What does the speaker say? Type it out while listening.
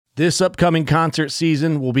This upcoming concert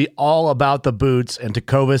season will be all about the boots, and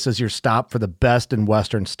Tecovas is your stop for the best in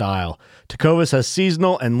Western style. Tecovas has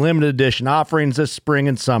seasonal and limited edition offerings this spring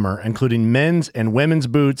and summer, including men's and women's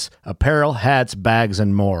boots, apparel, hats, bags,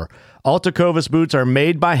 and more. All Tecovas boots are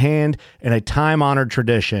made by hand in a time-honored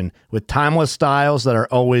tradition with timeless styles that are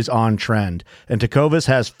always on trend. And Tecovas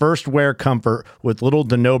has first wear comfort with little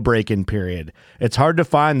to no break-in period. It's hard to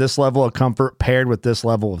find this level of comfort paired with this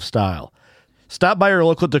level of style. Stop by your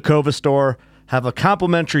local Tecovas store, have a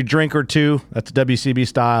complimentary drink or two, that's WCB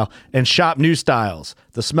style, and shop new styles.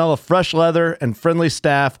 The smell of fresh leather and friendly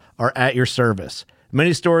staff are at your service.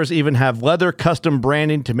 Many stores even have leather custom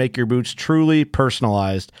branding to make your boots truly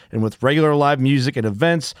personalized. And with regular live music and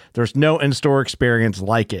events, there's no in-store experience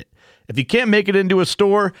like it. If you can't make it into a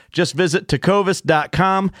store, just visit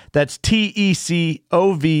tecovas.com. That's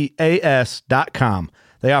TECOVAS.com.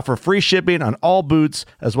 They offer free shipping on all boots,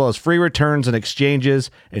 as well as free returns and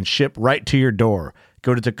exchanges, and ship right to your door.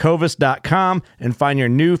 Go to tecovas.com and find your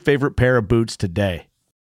new favorite pair of boots today.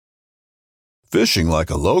 Fishing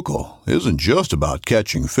like a local isn't just about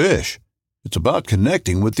catching fish. It's about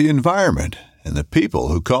connecting with the environment and the people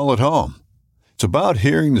who call it home. It's about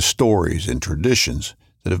hearing the stories and traditions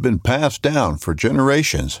that have been passed down for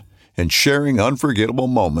generations and sharing unforgettable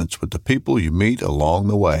moments with the people you meet along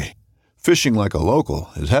the way. Fishing like a local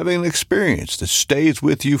is having an experience that stays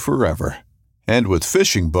with you forever. And with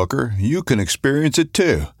Fishing Booker, you can experience it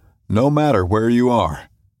too, no matter where you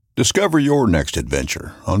are. Discover your next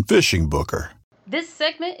adventure on Fishing Booker. This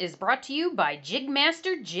segment is brought to you by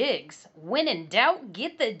Jigmaster Jigs. When in doubt,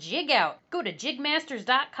 get the jig out. Go to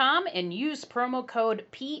jigmasters.com and use promo code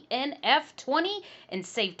PNF20 and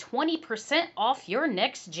save 20% off your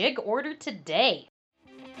next jig order today.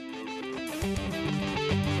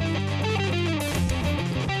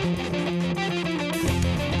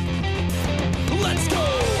 Let's go!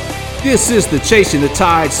 This is the Chasing the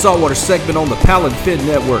Tide Saltwater segment on the Paddle & Fin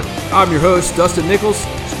Network. I'm your host, Dustin Nichols.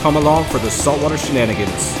 So come along for the saltwater shenanigans.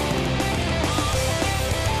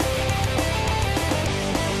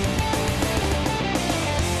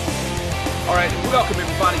 All right, welcome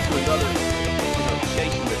everybody to another edition of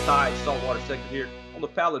Chasing the Tide Saltwater segment here on the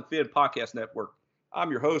Paddle & Fin Podcast Network. I'm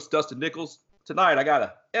your host, Dustin Nichols. Tonight I got an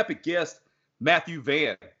epic guest, Matthew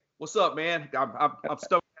Vann. What's up, man? I'm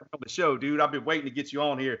stoked to have you on the show, dude. I've been waiting to get you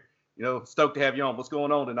on here. You know, stoked to have you on. What's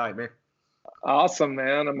going on tonight, man? Awesome,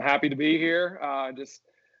 man. I'm happy to be here. Just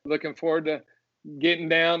looking forward to getting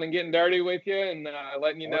down and getting dirty with you and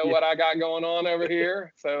letting you know what I got going on over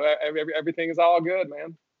here. So everything is all good,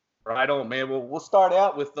 man. Right on, man. Well, we'll start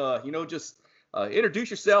out with, just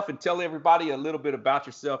introduce yourself and tell everybody a little bit about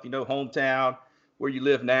yourself, hometown, where you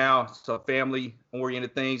live now, so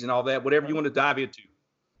family-oriented things and all that, whatever you want to dive into.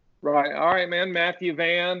 Right. All right, man. Matthew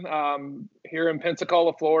Vann, here in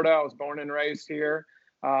Pensacola, Florida. I was born and raised here,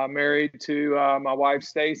 married to my wife,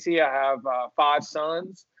 Stacy. I have 5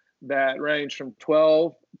 sons that range from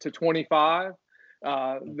 12 to 25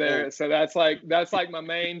 there. So that's like my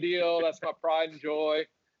main deal. That's my pride and joy.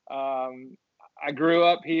 I grew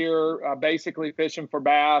up here basically fishing for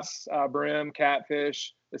bass, brim,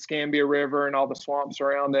 catfish, the Scambia River and all the swamps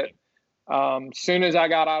around it. Soon as I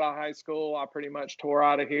got out of high school, I pretty much tore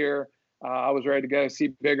out of here. I was ready to go see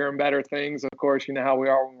bigger and better things. Of course, you know how we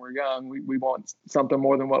are when we're young. We want something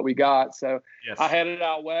more than what we got. So yes. I headed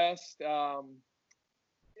out west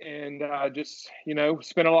and just,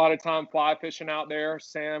 spent a lot of time fly fishing out there,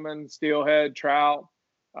 salmon, steelhead, trout.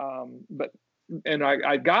 And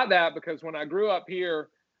I got that because when I grew up here,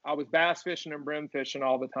 I was bass fishing and brim fishing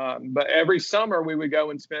all the time. But every summer we would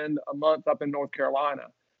go and spend a month up in North Carolina.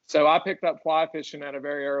 So I picked up fly fishing at a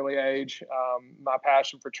very early age. My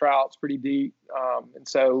passion for trout's pretty deep. And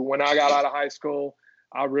so when I got out of high school,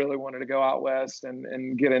 I really wanted to go out west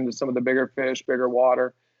and get into some of the bigger fish, bigger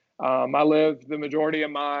water. I lived the majority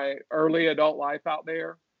of my early adult life out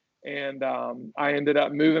there. And I ended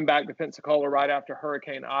up moving back to Pensacola right after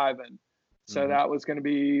Hurricane Ivan. So that was going to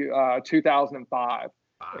be 2005.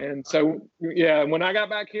 And so, when I got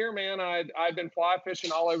back here, man, I'd been fly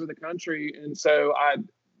fishing all over the country. And so I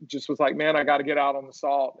just was like, man, I got to get out on the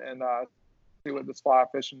salt and see what this fly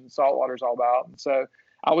fishing and saltwater is all about. And so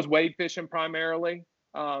I was wade fishing primarily,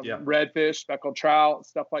 redfish, speckled trout,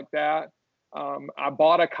 stuff like that. I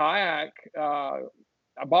bought a kayak. I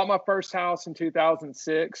bought my first house in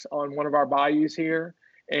 2006 on one of our bayous here.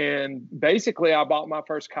 And basically, I bought my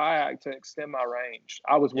first kayak to extend my range.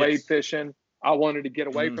 I was wade fishing. I wanted to get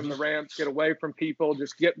away from the ramps, get away from people,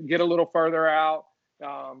 just get a little further out.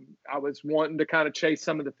 I was wanting to kind of chase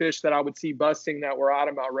some of the fish that I would see busting that were out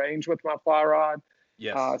of my range with my fly rod.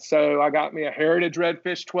 Yes. So I got me a Heritage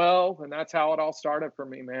Redfish 12, and that's how it all started for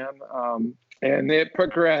me, man. And it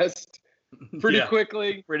progressed pretty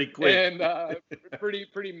quickly, pretty quick, and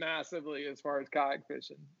pretty massively as far as kayak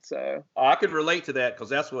fishing. So I could relate to that because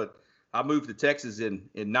that's what I moved to Texas in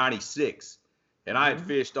 '96, and I had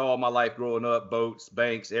fished all my life growing up, boats,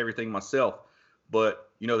 banks, everything myself. But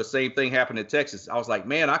the same thing happened in Texas. I was like,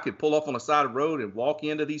 man, I could pull off on the side of the road and walk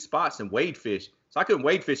into these spots and wade fish. So I couldn't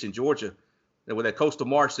wade fish in Georgia. And with that coastal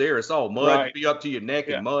marsh there, it's all mud. Right. You'd be up to your neck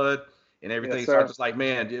in mud and everything. Yes, so I was just like,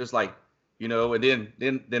 man, it was like, and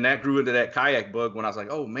then that grew into that kayak bug when I was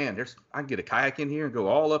like, oh man, I can get a kayak in here and go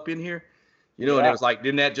all up in here. And it was like,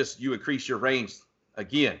 then that just, you increase your range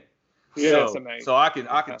again. Yeah, that's amazing. So I can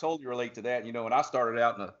totally relate to that. And I started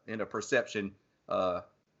out in a Perception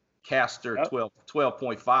Caster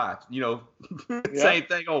 12.5, same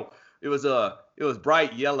thing. Oh, it was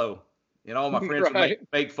bright yellow, and all my friends would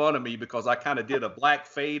make fun of me because I kind of did a black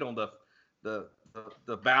fade on the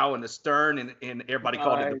bow and the stern, and everybody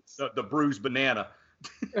called it the bruised banana.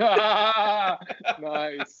 Nice.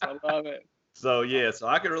 I love it. So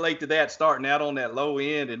I can relate to that, starting out on that low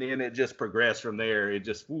end, and then it just progressed from there. It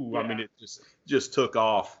just, I mean, it just took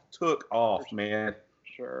off, man.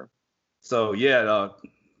 Sure. So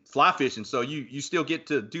fly fishing. So you still get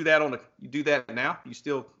to do that you do that now? You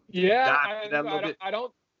still dive into that a little bit?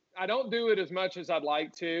 I don't do it as much as I'd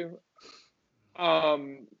like to.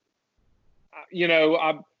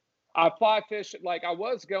 I fly fish, like I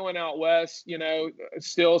was going out west,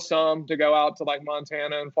 still some to go out to like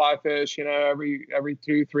Montana and fly fish, every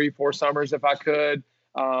 2, 3, 4 summers if I could.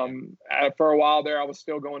 For a while there, I was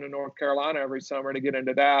still going to North Carolina every summer to get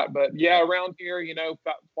into that. But around here,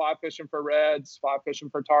 fly fishing for reds, fly fishing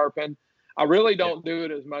for tarpon. I really don't do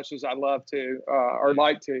it as much as I'd love to or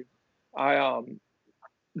like to. I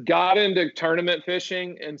got into tournament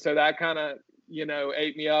fishing, and so that kind of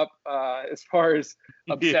ate me up as far as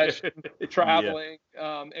obsession, traveling,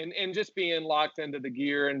 and just being locked into the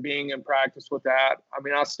gear and being in practice with that. I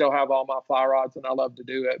mean, I still have all my fly rods and I love to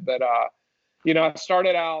do it, but I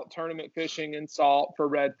started out tournament fishing in salt for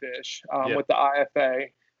redfish with the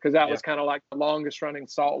IFA, because that was kind of like the longest running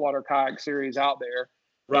saltwater kayak series out there.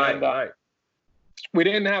 Right. We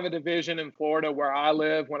didn't have a division in Florida where I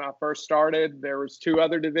live when I first started. There was 2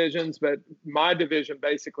 other divisions, but my division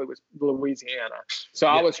basically was Louisiana. So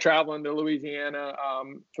I was traveling to Louisiana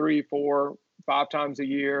 3, 4, 5 times a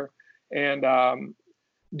year, and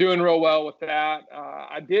doing real well with that.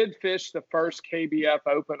 I did fish the first KBF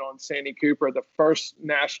Open on Sandy Cooper, the first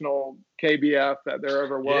national KBF that there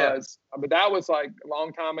ever was. But that was like a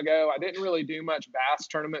long time ago. I didn't really do much bass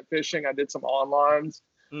tournament fishing. I did some onlines.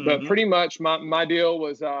 But pretty much my deal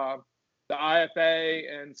was the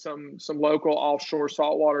IFA and some local offshore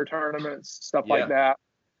saltwater tournaments, stuff like that.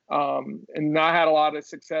 And I had a lot of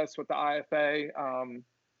success with the IFA.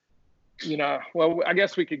 Well, I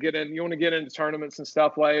guess we could get in. You want to get into tournaments and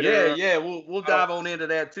stuff later? Yeah. We'll dive on into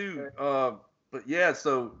that too. But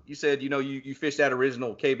so you said you fished that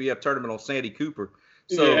original KBF tournament on Sandy Cooper.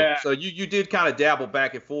 So you did kind of dabble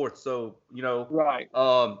back and forth. So right.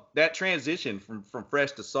 That transition from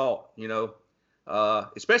fresh to salt,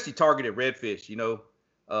 especially targeted redfish,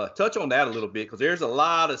 touch on that a little bit, because there's a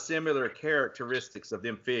lot of similar characteristics of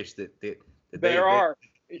them fish that there are.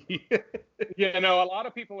 A lot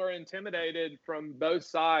of people are intimidated from both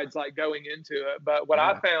sides, like going into it. But what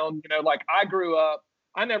I found, like I grew up,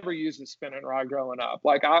 I never used a spinning rod growing up.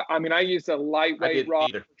 Like I used a lightweight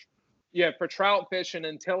rod. For trout fishing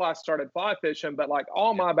until I started fly fishing. But like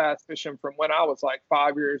all my bass fishing from when I was like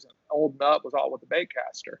 5 years old and up was all with the bait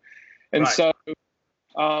caster. And so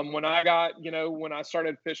when I got, when I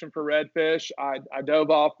started fishing for redfish, I dove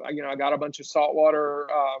off, I got a bunch of saltwater,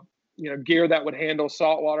 gear that would handle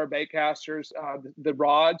saltwater bait casters, the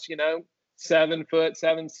rods, 7 foot,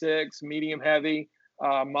 7.6, medium heavy,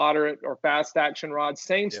 moderate or fast action rods,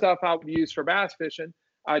 same stuff I would use for bass fishing.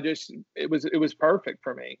 It was perfect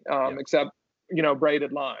for me, except,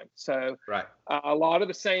 braided line. So a lot of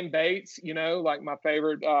the same baits, like my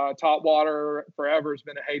favorite top water forever has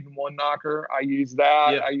been a Hayden one knocker. I use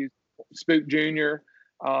that. I use Spook Junior.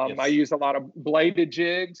 I use a lot of bladed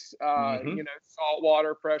jigs,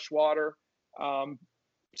 saltwater, freshwater,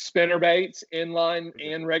 spinner baits, inline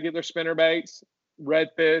and regular spinner baits,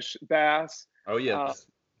 redfish, bass. Oh yeah.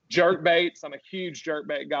 Jerk baits. I'm a huge jerk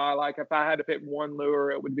bait guy. Like if I had to pick one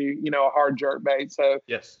lure, it would be, a hard jerk bait. So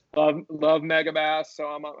love mega bass. So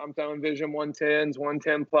I'm throwing Vision 110s,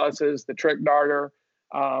 110 pluses, the trick darter.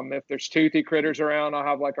 If there's toothy critters around, I'll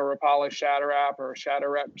have like a Rapala shatter wrap or a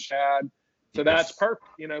shatter wrap shad. So that's perfect,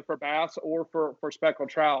 for bass or for speckled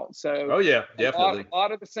trout. So oh yeah, definitely. A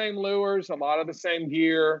lot of the same lures, a lot of the same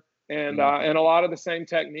gear, and a lot of the same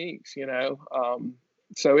techniques.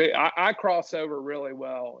 So I cross over really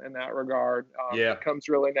well in that regard. It comes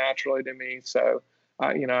really naturally to me. So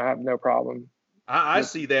I have no problem. I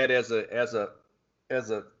see that as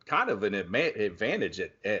a kind of an advantage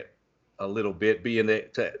at a little bit, being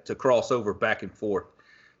that to cross over back and forth,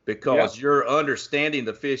 because you're understanding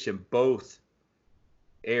the fish in both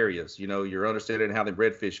areas. You're understanding how the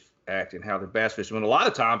redfish act and how the bass fish. When a lot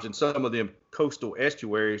of times in some of them coastal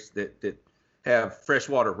estuaries that have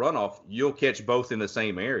freshwater runoff, you'll catch both in the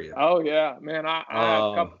same area. Oh yeah, man! I have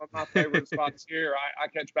a couple of my favorite spots here. I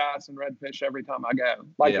catch bass and redfish every time I go,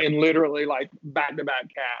 in literally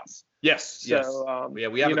back-to-back casts. Yes, yes. We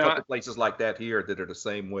have a couple places like that here that are the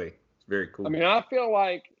same way. It's very cool. I mean, I feel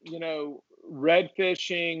like red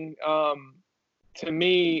fishing to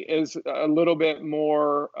me is a little bit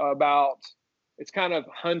more about, it's kind of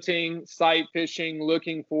hunting, sight fishing,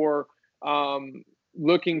 looking for them.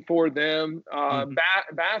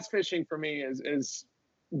 Bass fishing for me is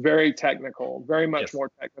very technical, very much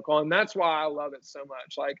more technical, and that's why I love it so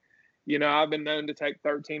much. I've been known to take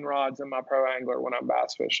 13 rods in my pro angler when I'm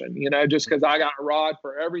bass fishing, just because I got a rod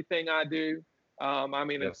for everything I do.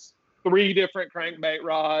 It's 3 different crankbait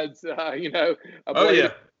rods, a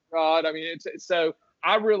bladed rod. It's so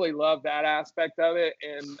I really love that aspect of it.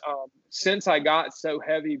 And since I got so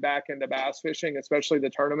heavy back into bass fishing, especially the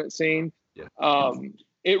tournament scene,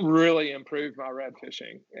 it really improved my red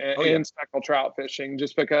fishing and speckled trout fishing,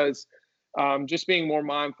 just because just being more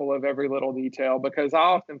mindful of every little detail, because I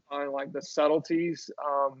often find the subtleties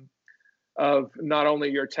of not only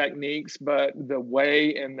your techniques, but the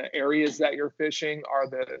way and the areas that you're fishing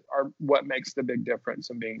are what makes the big difference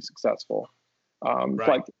in being successful.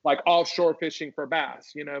 Like offshore fishing for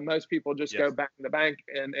bass, most people just go back in the bank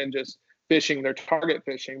and just fishing their target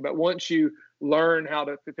fishing. But once you learn how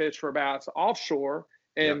to fish for bass offshore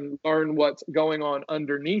and learn what's going on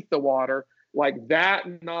underneath the water,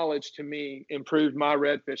 that knowledge to me improved my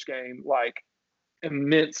redfish game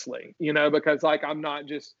immensely, because I'm not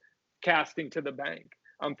just casting to the bank.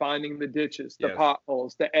 I'm finding the ditches, the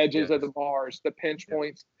potholes, the edges of the bars, the pinch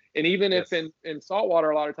points. And even if in saltwater,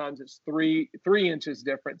 a lot of times it's three inches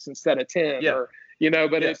difference instead of 10,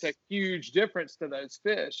 but it's a huge difference to those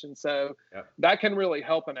fish. And so that can really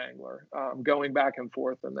help an angler going back and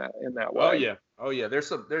forth in that way. Oh yeah.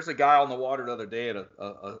 There's a guy on the water the other day at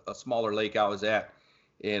a smaller lake I was at,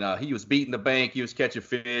 and he was beating the bank. He was catching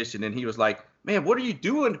fish, and then he was like, "Man, what are you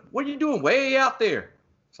doing? What are you doing way out there?"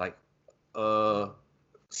 It's like,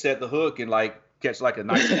 set the hook and catch a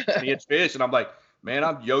nice 20-inch fish, and I'm like, man,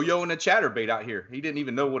 I'm yo-yoing a chatterbait out here. He didn't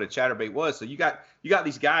even know what a chatterbait was. So you got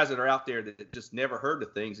these guys that are out there that just never heard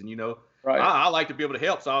of things, and I like to be able to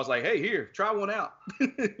help. So I was like, hey, here, try one out.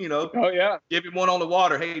 Oh yeah, give him one on the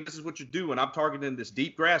water. Hey, this is what you're doing. I'm targeting this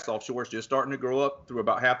deep grass offshore. It's just starting to grow up through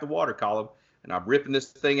about half the water column, and I'm ripping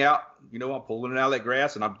this thing out. I'm pulling it out of that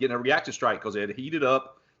grass, and I'm getting a reaction strike because it had heated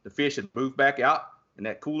up. The fish had moved back out in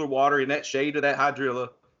that cooler water in that shade of that hydrilla.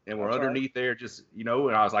 And we're underneath there, just and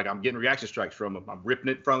I was like, I'm getting reaction strikes from them. I'm ripping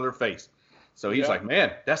it in front of their face. So he's like,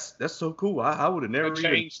 man, that's so cool. I would have never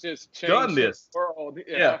even done this. World.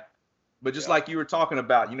 But just like you were talking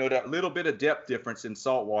about, that little bit of depth difference in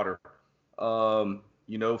saltwater,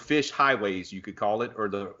 fish highways, you could call it, or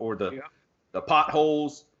the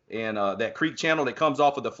potholes and that creek channel that comes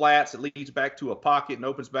off of the flats that leads back to a pocket and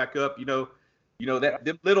opens back up. That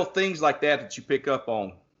them little things like that you pick up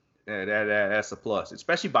on. That's a plus,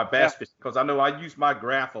 especially by bass fishing, because I know I use my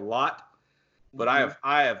graph a lot, but I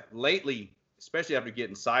have lately, especially after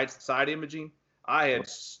getting side imaging, I had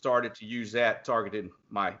started to use that targeting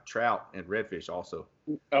my trout and redfish also.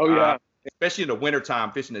 Oh yeah, especially in the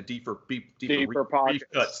wintertime, fishing the deeper reef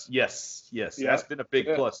cuts. Yes, that's been a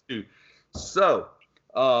big plus too. So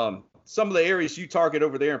some of the areas you target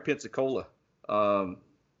over there in Pensacola,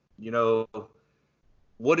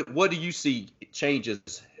 what do you see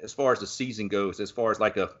changes as far as the season goes, as far as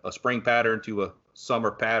a spring pattern to a summer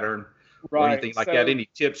pattern or anything like that? Any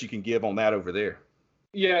tips you can give on that over there?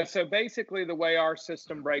 Yeah, so basically the way our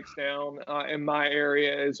system breaks down in my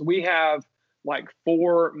area is we have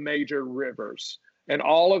 4 major rivers, and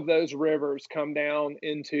all of those rivers come down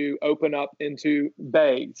open up into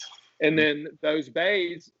bays. And then those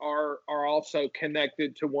bays are also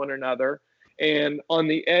connected to one another. And on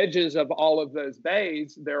the edges of all of those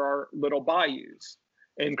bays, there are little bayous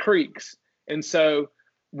and creeks. And so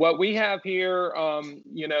what we have here,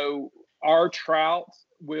 our trout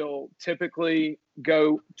will typically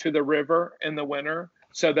go to the river in the winter.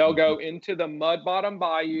 So they'll go into the mud bottom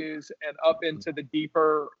bayous and up into the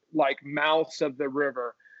deeper like mouths of the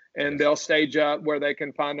river, and they'll stage up where they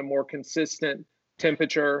can find a more consistent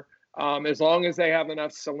temperature. As long as they have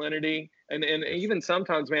enough salinity, and even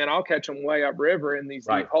sometimes, man, I'll catch them way upriver in these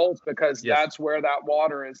deep holes because that's where that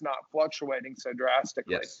water is not fluctuating so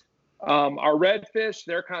drastically. Our redfish,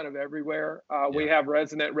 they're kind of everywhere. We have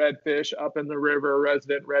resident redfish up in the river,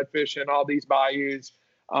 resident redfish in all these bayous.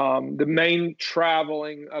 The main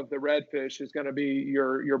traveling of the redfish is going to be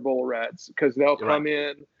your bull reds, because they'll come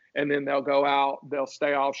in and then they'll go out, they'll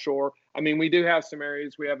stay offshore. I mean, we do have some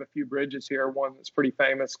areas, we have a few bridges here, one that's pretty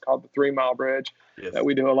famous called the 3 Mile Bridge that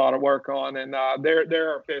we do a lot of work on. And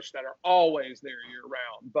there are fish that are always there year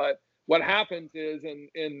round. But what happens is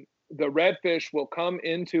in the redfish will come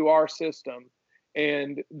into our system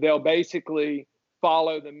and they'll basically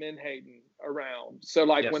follow the menhaden around. So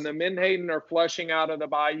like when the menhaden are flushing out of the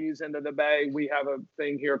bayous into the bay, we have a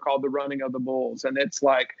thing here called the running of the bulls. And it's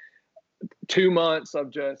like 2 months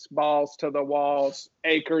of just balls to the walls,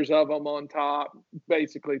 acres of them on top,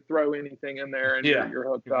 basically throw anything in there and you're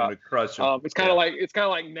hooked up. It's kind of like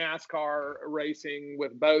NASCAR racing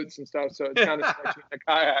with boats and stuff. So it's kind of sketchy in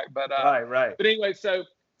a kayak, but but anyway, so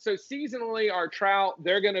seasonally our trout,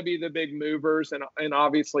 they're going to be the big movers, and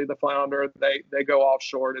obviously the flounder, they go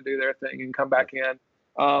offshore to do their thing and come back in.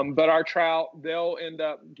 But our trout, they'll end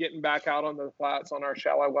up getting back out on the flats, on our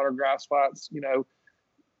shallow water grass flats,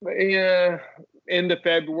 end of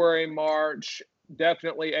February, March,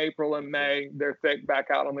 definitely April and May. They're thick back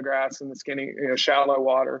out on the grass in the skinny, shallow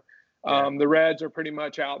water. The reds are pretty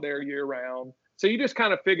much out there year round. So you just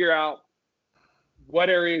kind of figure out what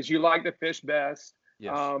areas you like to fish best.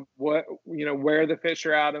 Where the fish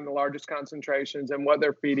are out in the largest concentrations and what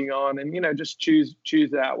they're feeding on, and just choose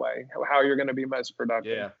that way how you're going to be most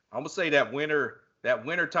productive. I'm gonna say that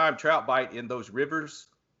wintertime trout bite in those rivers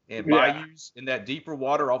and bayous in that deeper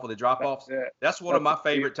water off of the drop offs. That's one of my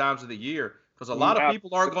favorite times of the year, because a lot of people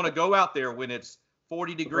aren't going to go out there when it's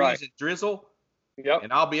 40 degrees and drizzle.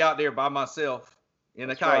 And I'll be out there by myself in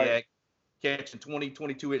a kayak catching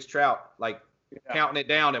 22 inch trout, like counting it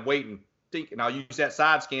down and waiting. And I'll use that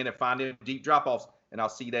side scan and find them deep drop offs, and I'll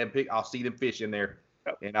see them fish in there,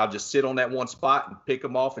 and I'll just sit on that one spot and pick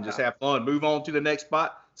them off and just have fun. Move on to the next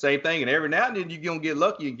spot, same thing. And every now and then you're gonna get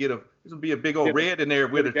lucky and there's gonna be a big old red in there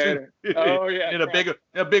with it too. And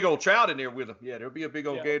a big old trout in there with them. There'll be a big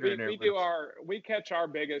old gator in there. We catch our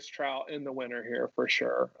biggest trout in the winter here for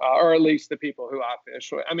sure, or at least the people who I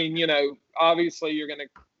fish with. I mean, obviously you're gonna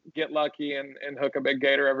get lucky and hook a big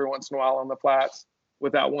gator every once in a while on the flats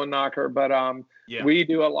with that one knocker, but we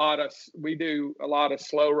do a lot of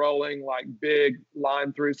slow rolling, like big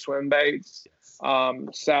line through swim baits.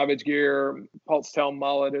 Savage Gear, Pulse Tail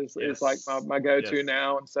Mullet is like my go-to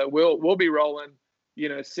now, and so we'll be rolling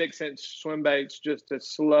 6-inch swim baits just as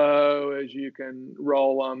slow as you can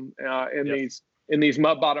roll them in these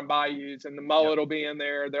mud bottom bayous, and the mullet will be in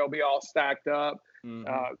there. They'll be all stacked up.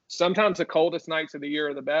 Sometimes the coldest nights of the year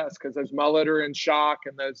are the best, because those mullet are in shock,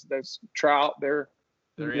 and those trout, they're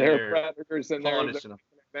predators, and they're an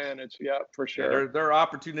advantage. For sure. They're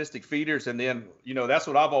opportunistic feeders, and then that's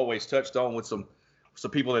what I've always touched on with some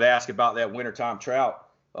people that ask about that wintertime trout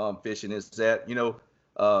fishing, is that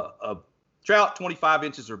a trout 25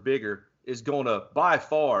 inches or bigger is going to by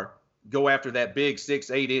far go after that big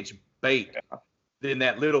 6-8 inch bait than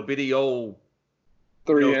that little bitty old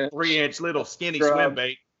 3-inch little skinny swim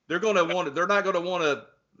bait. They're not going to want to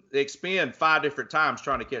expend 5 different times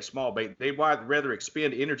trying to catch small bait. They'd rather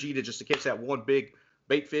expend energy to catch that one big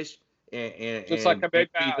bait fish and just like a big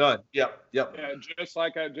bass. Done. Yep. Yeah, just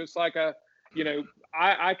like a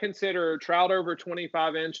I consider trout over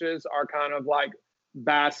 25 inches are kind of like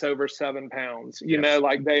bass over 7 pounds.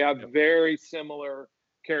 Like they have very similar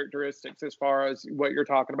characteristics as far as what you're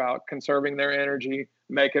talking about, conserving their energy,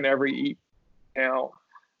 making every eat count.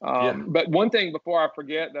 But one thing before I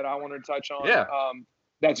forget that I wanted to touch on,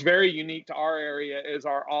 that's very unique to our area, is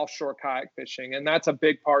our offshore kayak fishing. And that's a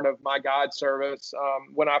big part of my guide service.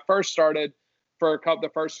 When I first started,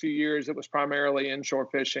 the first few years, it was primarily inshore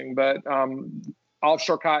fishing, but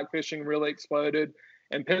offshore kayak fishing really exploded.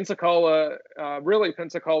 And Pensacola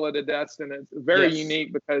to Destin is very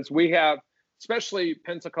unique, because we have, especially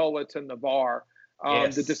Pensacola to Navarre,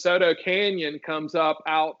 the DeSoto Canyon comes up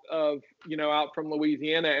out from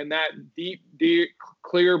Louisiana, and that deep,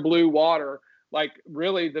 clear blue water, like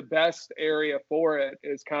really the best area for it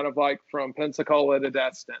is kind of like from Pensacola to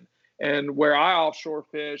Destin. And where I offshore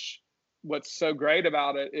fish, what's so great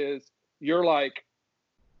about it is you're like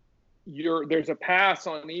there's a pass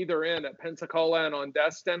on either end at Pensacola and on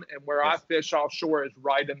Destin, and where I fish offshore is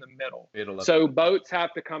right in the middle. So boats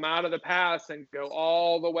have to come out of the pass and go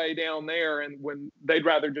all the way down there, and when they'd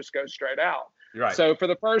rather just go straight out. Right. So for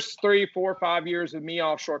the first 3, 4, 5 years of me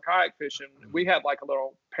offshore kayak fishing, we had like a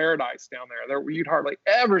little paradise down there. You'd hardly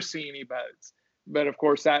ever see any boats, but of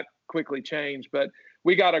course that quickly changed. But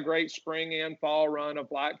we got a great spring and fall run of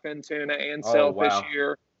blackfin tuna and sailfish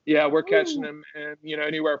here. Yeah, we're catching them in,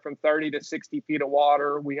 anywhere from 30 to 60 feet of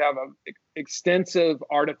water. We have an extensive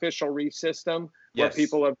artificial reef system where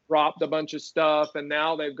people have dropped a bunch of stuff, and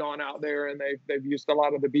now they've gone out there and they've used a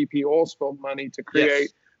lot of the BP oil spill money to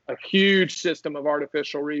create a huge system of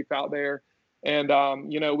artificial reef out there. And,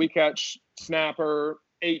 we catch snapper,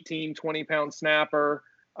 18, 20-pound snapper,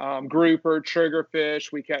 grouper,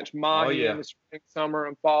 triggerfish. We catch mahi in the spring, summer,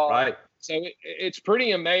 and fall. Right. So it's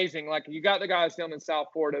pretty amazing. Like, you got the guys down in South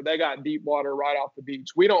Florida, they got deep water right off the beach.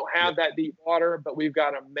 We don't have that deep water, but we've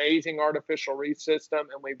got an amazing artificial reef system,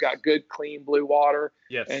 and we've got good, clean blue water.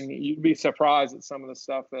 Yes. And you'd be surprised at some of the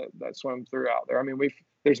stuff that swims through out there. I mean,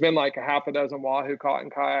 there's been like a half a dozen wahoo caught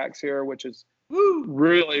in kayaks here, which is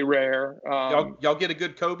really rare. Y'all get a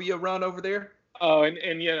good cobia run over there? Oh, and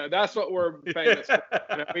that's what we're famous for.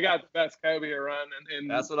 We got the best cobia run, and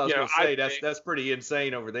that's what I was going to say. That's pretty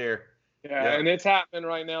insane over there. Yeah, and it's happening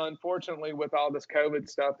right now. Unfortunately, with all this COVID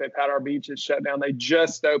stuff, they've had our beaches shut down. They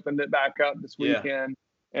just opened it back up this weekend,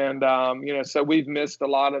 and so we've missed a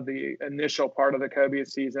lot of the initial part of the cobia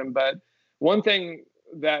season. But one thing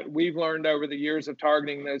that we've learned over the years of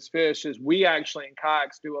targeting those fish is we actually in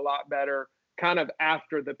kayaks do a lot better kind of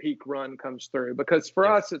after the peak run comes through, because for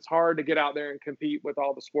us it's hard to get out there and compete with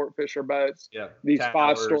all the sport fisher boats, these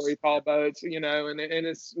towers, 5-story tall boats, and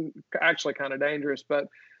it's actually kind of dangerous. But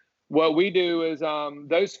what we do is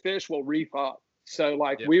those fish will reef up. So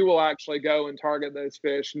we will actually go and target those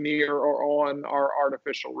fish near or on our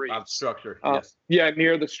artificial reef structure.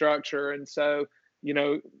 Near the structure. And so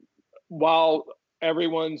while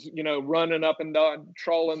everyone's running up and down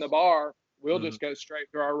trolling the bar, we'll just go straight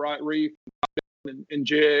through our right reef and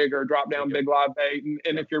jig or drop down big live bait.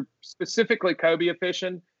 And if you're specifically cobia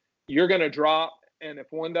fishing, you're going to drop. And if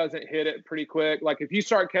one doesn't hit it pretty quick, like if you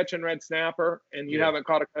start catching red snapper and you haven't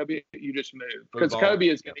caught a cobia, you just move, because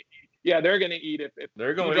cobia is going to eat. Yeah, they're going to eat if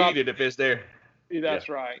they're going to eat it if it's there. That's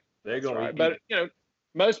right. They're going to eat it. But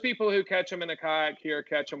most people who catch them in a kayak here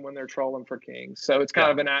catch them when they're trolling for kings. So it's kind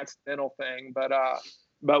of an accidental thing.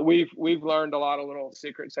 But we've learned a lot of little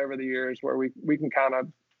secrets over the years where we can kind of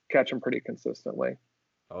catch them pretty consistently.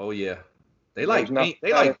 Oh yeah, they like pink.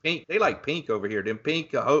 They like pink. They like pink over here. Them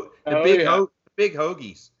pink, big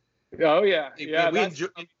hoagies. Oh yeah,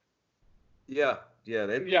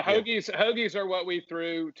 Hoagies are what we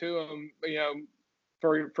threw to them,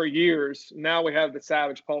 for years. Now we have the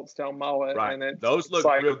Savage Pulse Tail mullet, and those look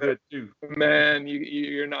real good too. Man,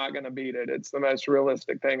 you're not gonna beat it. It's the most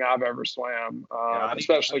realistic thing I've ever swam.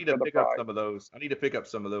 Especially for the pick up some of those. I need to pick up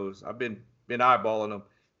some of those. I've been eyeballing them,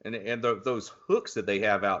 and those hooks that they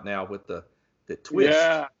have out now with the twist.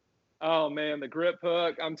 Yeah. Oh man, the grip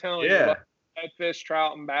hook. I'm telling you, redfish,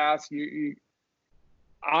 trout, and bass. You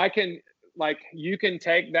can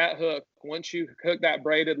take that hook. Once you hook that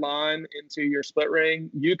braided line into your split ring,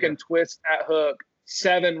 you can twist that hook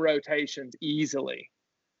 7 rotations easily.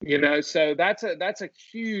 So that's a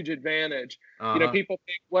huge advantage. People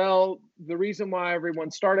think, well, the reason why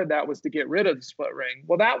everyone started that was to get rid of the split ring.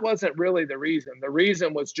 Well, that wasn't really the reason. The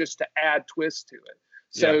reason was just to add twist to it.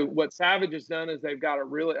 So what Savage has done is they've got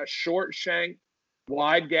a short shank,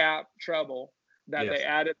 wide gap treble that they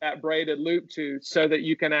added that braided loop to, so that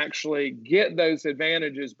you can actually get those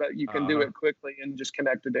advantages, but you can do it quickly and just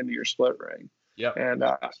connect it into your split ring. Yep.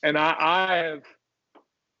 And I have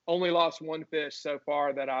only lost one fish so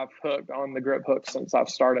far that I've hooked on the grip hook since I've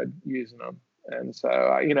started using them. And so,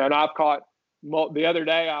 and I've caught, the other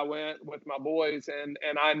day I went with my boys, and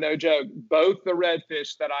I, no joke, both the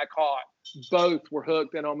redfish that I caught, both were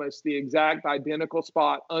hooked in almost the exact identical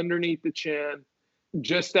spot underneath the chin,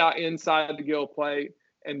 just out inside the gill plate,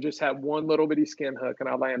 and just had one little bitty skin hook, and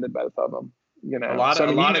I landed both of them. A lot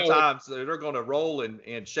of times they're going to roll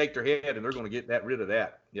and shake their head, and they're going to get rid of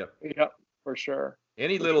that. Yep, for sure.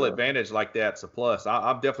 Any little advantage like that's a plus.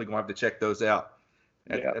 I'm definitely going to have to check those out.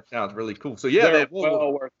 That sounds really cool. So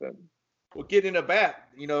well worth it. We'll get into bat.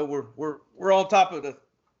 We're on top of the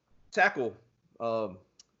tackle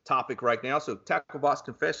topic right now. So tackle box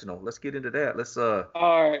confessional. Let's get into that. Let's all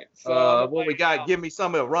right. So what we got? Give me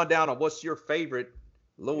some of a rundown on what's your favorite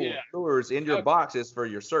lures in your boxes for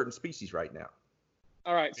your certain species right now.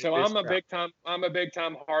 All right, so I'm a big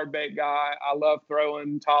time hard bait guy. I love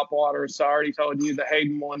throwing top waters. So I already told you the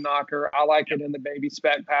Hayden one knocker. I like it in the baby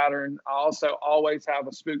spec pattern. I also always have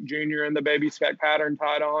a Spook Junior in the baby spec pattern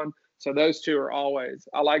tied on. So those two are always.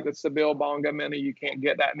 I like the Seville Bonga Mini. You can't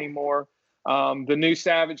get that anymore. The new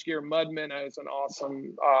Savage Gear Mud Minnow is an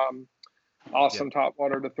awesome top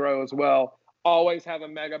water to throw as well. Always have a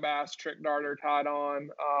Mega Bass Trick Darter tied on,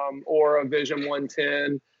 or a Vision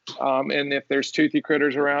 110. And if there's toothy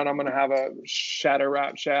critters around, I'm going to have a Shadow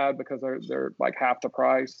Wrap Shad because they're like half the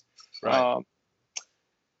price. Right.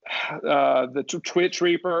 The Twitch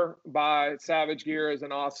Reaper by Savage Gear is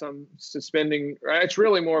an awesome suspending. It's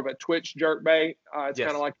really more of a Twitch jerk bait. It's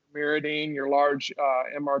kind of like Miradine, your large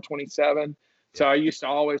MR27. So I used to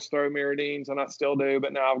always throw Miradines, and I still do,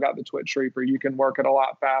 but now I've got the Twitch Reaper. You can work it a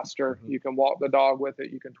lot faster. You can walk the dog with it.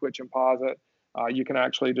 You can twitch and pause it. You can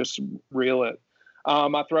actually just reel it.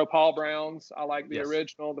 I throw Paul Browns. I like the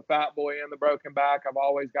original, the Fat Boy, and the Broken Back. I've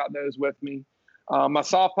always got those with me. My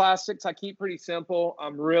soft plastics, I keep pretty simple.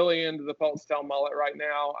 I'm really into the Pulse Tail Mullet right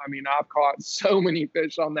now. I mean, I've caught so many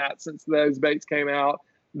fish on that since those baits came out.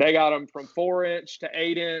 They got them from 4-inch to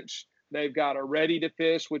 8-inch. They've got a ready to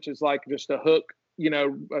fish, which is like just a hook,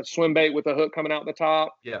 a swim bait with a hook coming out the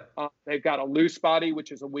top. Yeah. They've got a loose body,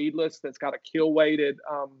 which is a weedless that's got a kill weighted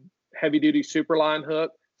heavy duty Superline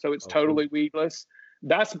hook. So it's totally weedless.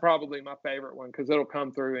 That's probably my favorite one because it'll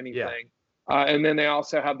come through anything. Yeah. And then they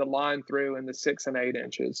also have the line through in the 6 and 8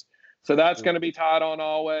 inches. So that's going to be tied on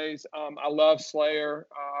always. I love Slayer.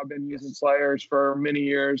 I've been using Slayers for many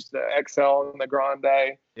years, the XL and the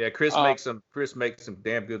Grande. Yeah, Chris makes some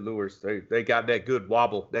damn good lures. They got that good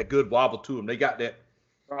wobble to them. They got that.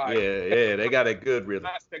 Right. Yeah, they got a good rhythm.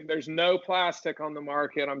 Plastic. There's no plastic on the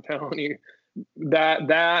market, I'm telling you.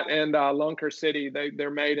 That and Lunker City,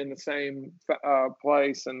 they're made in the same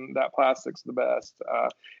place, and that plastic's the best.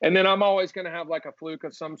 And then I'm always going to have like a fluke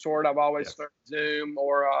of some sort. I've always thrown Zoom,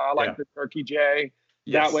 or I like the Turkey J.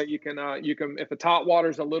 That way you can if the top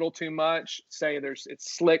water's a little too much, say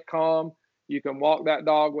it's slick calm, you can walk that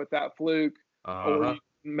dog with that fluke, or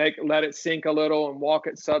you let it sink a little and walk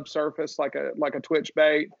it subsurface like a twitch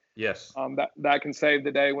bait. Yes. That can save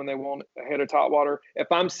the day when they won't hit a top water.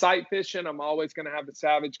 If I'm sight fishing, I'm always going to have the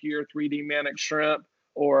Savage Gear 3D Manic Shrimp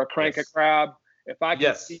or a Crank a Crab. If I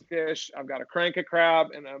can see fish, I've got a Crank a Crab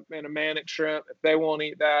and a Manic Shrimp. If they won't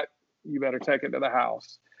eat that, you better take it to the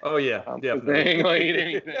house. Oh yeah, definitely. They ain't gonna eat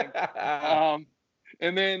anything.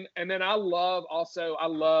 And then I love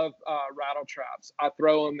rattle traps. I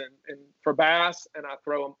throw them in for bass, and I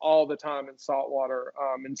throw them all the time in saltwater.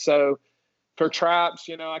 And so for traps,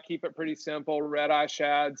 I keep it pretty simple. Red eye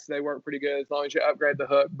shads, they work pretty good as long as you upgrade the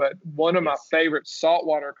hook. But one of my favorite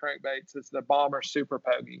saltwater crankbaits is the Bomber Super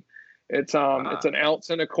Pogie. It's an ounce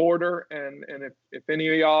and a quarter, and if any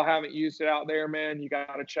of y'all haven't used it out there, man, you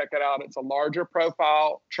got to check it out. It's a larger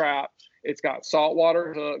profile trap. It's got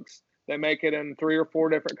saltwater hooks. They make it in 3 or 4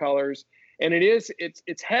 different colors, and it's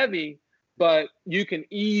heavy, but you can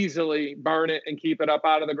easily burn it and keep it up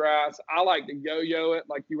out of the grass. I like to yo-yo it,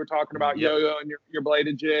 like you were talking about yo-yoing your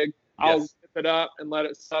bladed jig. I'll rip it up and let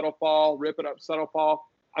it settle fall, rip it up, settle fall.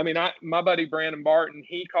 I mean, my buddy Brandon Barton,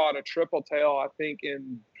 he caught a triple tail, I think,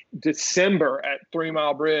 in December at 3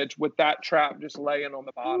 Mile Bridge with that trap just laying on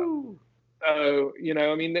the bottom. Ooh. So,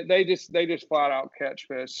 I mean, they just flat out catch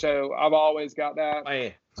fish. So I've always got that.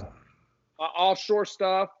 Man. Offshore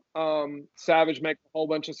stuff. Savage makes a whole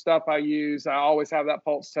bunch of stuff I use. I always have that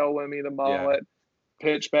Pulse Tail Lemmy, the mullet,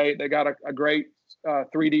 pitch bait. They got a great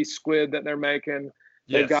 3D squid that they're making.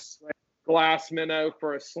 They've got glass minnow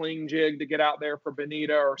for a sling jig to get out there for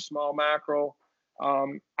bonita or small mackerel.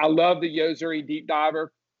 I love the Yozuri deep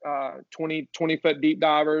diver, 20-foot deep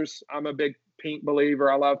divers. I'm a big pink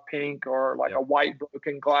believer. I love pink, or like a white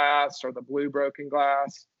broken glass or the blue broken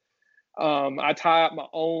glass. I tie up my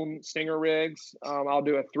own stinger rigs. I'll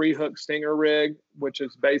do a 3-hook stinger rig, which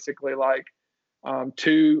is basically like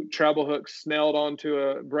 2 treble hooks snelled onto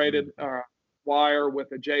a braided wire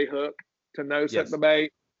with a J hook to nose hook the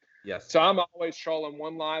bait. Yes. So I'm always trolling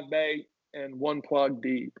 1 live bait and 1 plug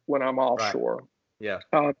deep when I'm offshore. Right.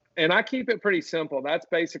 Yeah. And I keep it pretty simple. That's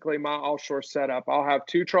basically my offshore setup. I'll have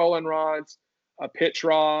 2 trolling rods, a pitch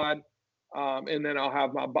rod, and then I'll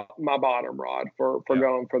have my bottom rod for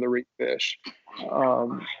going for the reef fish.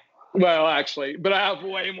 Well, actually, but I have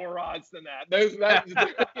way more rods than that. I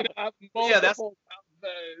have multiple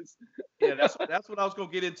those. That's what I was going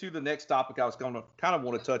to get into. The next topic I was going to kind of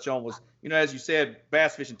want to touch on was, as you said,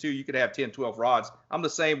 bass fishing too, you could have 10, 12 rods. I'm the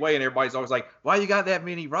same way, and everybody's always like, why you got that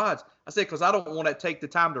many rods? I said, because I don't want to take the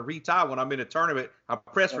time to retie when I'm in a tournament. I'm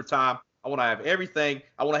pressed for time. I want to have everything.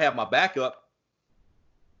 I want to have my backup.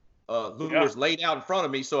 lures laid out in front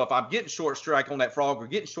of me. So if I'm getting short strike on that frog or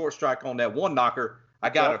getting short strike on that one knocker, I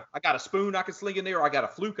got a spoon I can sling in there, or I got a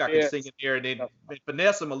fluke I can sling in there, and then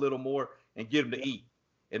finesse them a little more and get them to eat.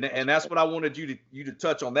 And that's what I wanted you to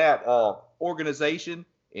touch on, that organization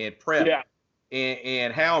and prep,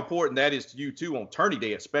 and how important that is to you too on tourney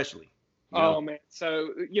day especially. Oh man,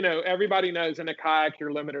 so everybody knows in a kayak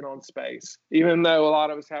you're limited on space. Even though a lot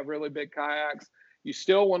of us have really big kayaks, you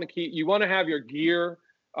still want to have your gear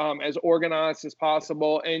as organized as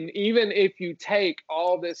possible. And even if you take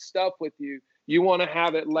all this stuff with you, you want to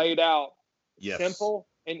have it laid out simple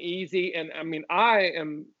and easy. And I mean, I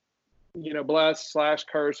am blessed /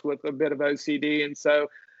 cursed with a bit of OCD, and so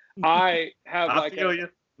I have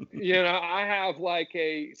I have like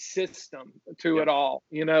a system to it all.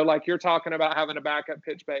 Like you're talking about having a backup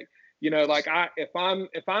pitch bait. Like if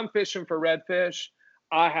I'm fishing for redfish,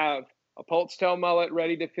 I have a pulse tail mullet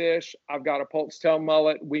ready to fish. I've got a pulse tail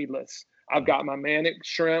mullet weedless. I've got my manic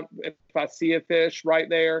shrimp if I see a fish right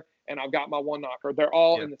there, and I've got my one knocker. They're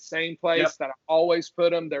all in the same place that I always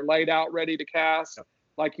put them. They're laid out ready to cast.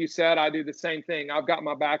 Like you said, I do the same thing. I've got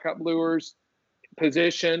my backup lures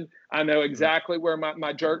position. I know exactly where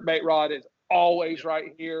my jerk bait rod is always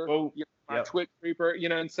right here. My twitch creeper,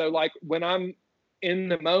 and so like when I'm in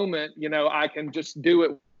the moment, I can just do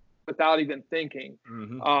it without even thinking.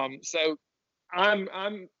 So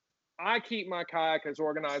I keep my kayak as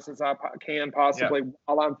organized as I can possibly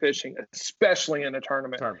while I'm fishing, especially in a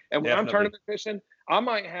tournament. And when I'm tournament fishing, I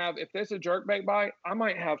might have, if there's a jerkbait bite, I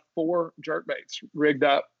might have 4 jerkbaits rigged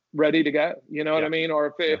up, ready to go. You know what I mean?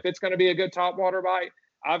 Or if it's going to be a good topwater bite,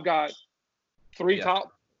 I've got 3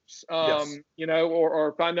 top. Or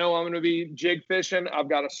if I know I'm going to be jig fishing, I've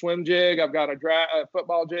got a swim jig, I've got a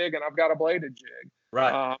football jig, and I've got a bladed jig.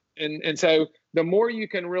 Right. And so the more you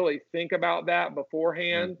can really think about that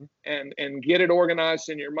beforehand and get it organized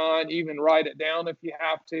in your mind, even write it down if you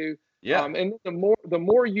have to. And the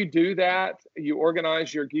more you do that, you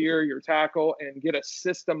organize your gear, your tackle, and get a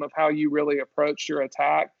system of how you really approach your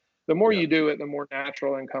attack. The more you do it, the more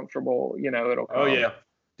natural and comfortable, it'll come. Oh yeah,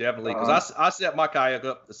 definitely. Because I set my kayak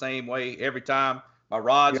up the same way every time. My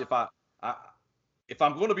rods, if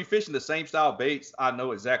I'm going to be fishing the same style baits, I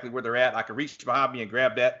know exactly where they're at. I can reach behind me and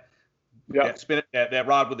grab that spin that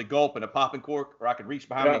rod with the gulp and a popping cork, or I can reach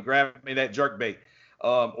behind me and grab me that jerk bait.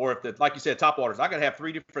 Or if like you said, top waters, I could have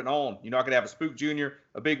 3 different on. I could have a Spook Junior,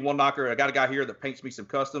 a big one knocker. I got a guy here that paints me some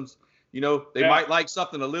customs. They might like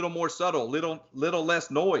something a little more subtle, little less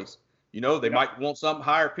noise. They might want something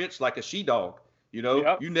higher pitch like a she-dog.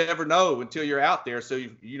 You never know until you're out there. So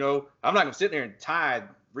I'm not gonna sit there and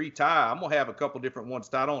retie. I'm gonna have a couple different ones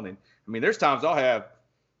tied on. And I mean, there's times I'll have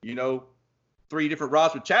 3 different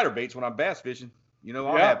rods with chatterbaits when I'm bass fishing.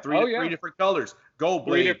 I'll have 3 different colors: gold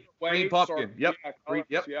blade, green pumpkin.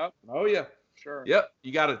 Oh yeah, sure. Yep.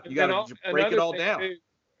 You gotta break it all down. Too,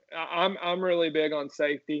 I'm really big on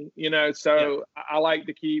safety. So I like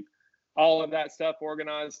to keep all of that stuff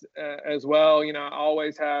organized as well. I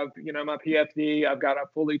always have, my PFD. I've got a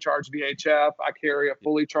fully charged VHF. I carry a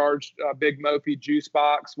fully charged Big Mophie juice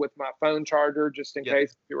box with my phone charger, just in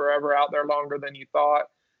case you were ever out there longer than you thought.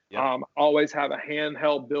 Always have a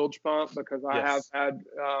handheld bilge pump because I have had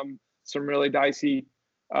some really dicey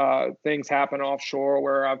things happen offshore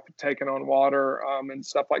where I've taken on water and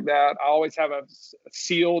stuff like that. I always have a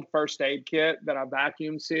sealed first aid kit that I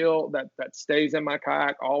vacuum seal that stays in my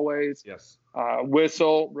kayak always.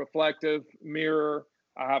 Whistle, reflective mirror.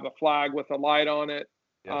 I have a flag with a light on it.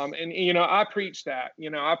 And I preach that.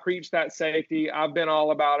 I preach that safety. I've been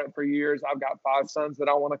all about it for years. I've got 5 sons that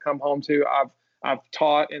I want to come home to. I've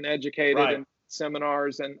taught and educated in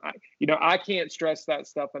seminars, and I can't stress that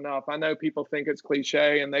stuff enough. I know people think it's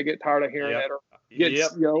cliche and they get tired of hearing it, or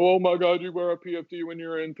oh my God, you wear a PFD when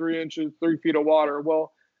you're in 3 feet of water.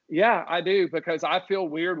 Well, yeah, I do, because I feel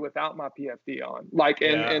weird without my PFD on.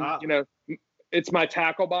 It's my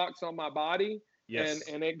tackle box on my body.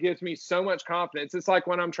 And it gives me so much confidence. It's like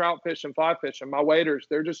when I'm trout fishing, fly fishing, my waders,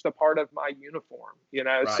 they're just a part of my uniform,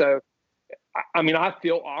 so I mean, I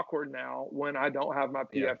feel awkward now when I don't have my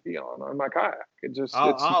PFD on my kayak.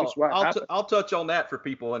 I'll touch on that for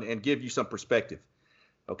people and give you some perspective.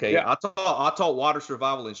 Okay. I taught water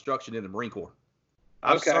survival instruction in the Marine Corps.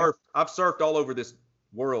 I've surfed all over this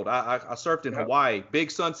world. I surfed in Hawaii, Big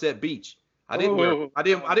Sunset Beach. I didn't wear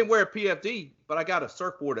a PFD, but I got a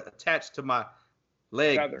surfboard attached to my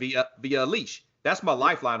leg via a leash. That's my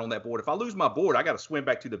lifeline on that board. If I lose my board, I got to swim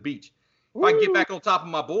back to the beach. If I can get back on top of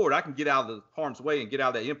my board, I can get out of the harm's way and get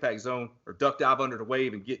out of that impact zone, or duck dive under the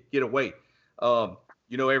wave and get away.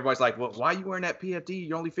 Everybody's like, well, why are you wearing that PFD?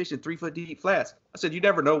 You're only fishing 3 foot deep flats. I said, you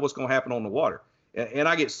never know what's going to happen on the water. And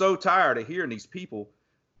I get so tired of hearing these people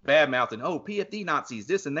bad mouthing, oh, PFD Nazis,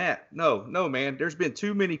 this and that. No, man. There's been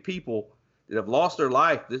too many people that have lost their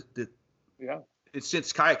life. It's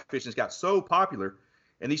since kayak fishing's got so popular,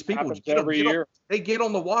 and these people they get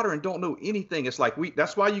on the water and don't know anything. It's like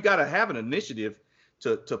that's why you got to have an initiative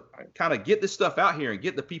to kind of get this stuff out here and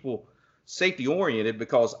get the people safety oriented,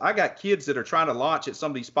 because I got kids that are trying to launch at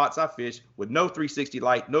some of these spots I fish with no 360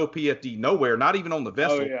 light, no PFD, nowhere, not even on the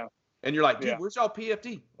vessel. Oh, yeah. And you're like, dude, where's y'all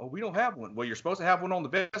PFD? Oh, we don't have one. Well, you're supposed to have one on the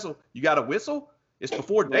vessel. You got a whistle? It's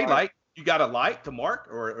before daylight. Right. You got a light to mark,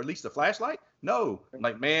 or at least a flashlight? No. I'm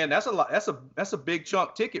like, man, that's a big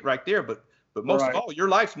chunk ticket right there. But most of all, your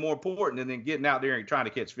life's more important than getting out there and trying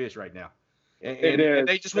to catch fish right now. And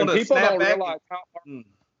they just want to snap back. Realize how hard,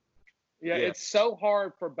 it's so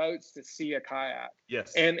hard for boats to see a kayak.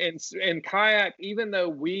 Yes. And kayak, even though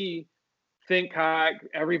we think kayak,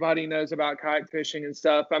 everybody knows about kayak fishing and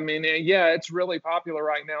stuff. I mean, it's really popular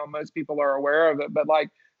right now. Most people are aware of it, but like,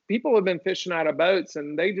 people have been fishing out of boats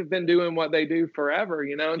and they've been doing what they do forever,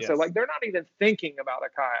 And so like, they're not even thinking about a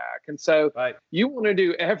kayak. And so you want to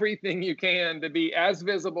do everything you can to be as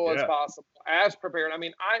visible as possible, as prepared. I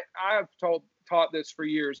mean, I've taught this for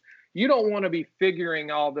years. You don't want to be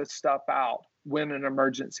figuring all this stuff out when an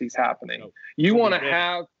emergency is happening. No. You want to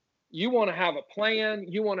have a plan.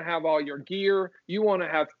 You want to have all your gear. You want to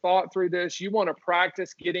have thought through this. You want to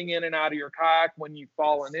practice getting in and out of your kayak when you've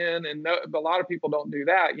fallen in. And a lot of people don't do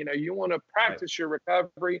that. You want to practice your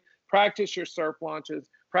recovery, practice your surf launches,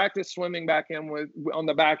 practice swimming back in on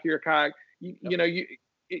the back of your kayak.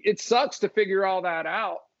 It sucks to figure all that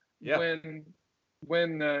out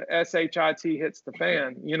when the SHIT hits the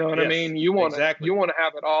fan. You know what I mean? You want to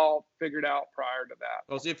have it all figured out prior to that.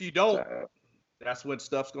 Because if you don't, that's when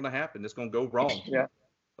stuff's going to happen. It's going to go wrong. Yeah.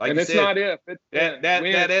 Like and you it's said, not if.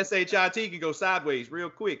 That SHIT can go sideways real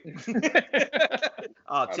quick.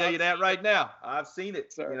 I'll tell you that right now. I've seen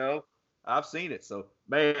it. Sir. I've seen it. So,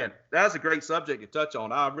 man, that's a great subject to touch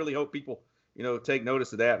on. I really hope people, take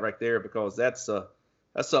notice of that right there, because that's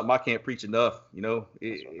something I can't preach enough. We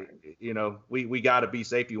got to be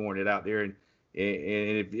safety oriented out there. And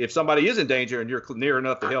if somebody is in danger and you're near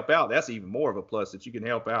enough to help out, that's even more of a plus that you can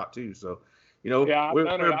help out too. So, we're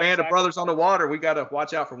a band of brothers on the water. We got to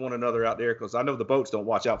watch out for one another out there, because I know the boats don't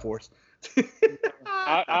watch out for us.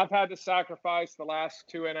 I've had to sacrifice the last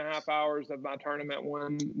 2.5 hours of my tournament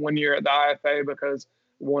one year at the IFA because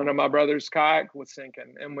one of my brother's kayak was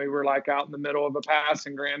sinking, and we were like out in the middle of a pass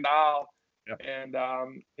in Grand Isle. Yep. And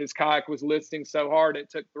his kayak was listing so hard,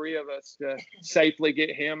 it took 3 of us to safely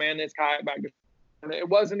get him and his kayak back to. And it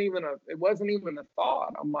wasn't even a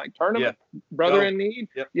thought. I'm like, tournament, brother in need.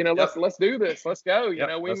 Yep. Let's do this. Let's go. We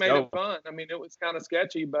made it fun. I mean, it was kind of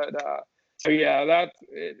sketchy, but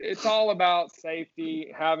it's all about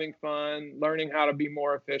safety, having fun, learning how to be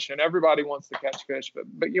more efficient. Everybody wants to catch fish,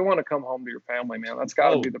 but you want to come home to your family, man. That's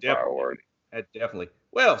got to be the priority. Definitely.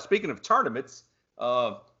 Well, speaking of tournaments,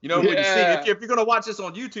 when you see, if you're going to watch this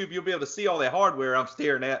on YouTube, you'll be able to see all that hardware I'm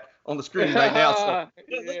staring at on the screen right now. So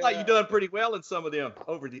it looks like you've done pretty well in some of them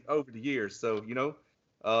over the years. So,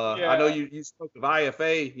 I know you spoke of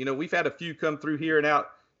IFA. We've had a few come through here and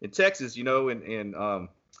out in Texas, and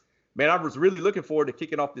man, I was really looking forward to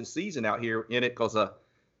kicking off this season out here in it, because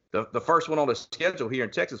the first one on the schedule here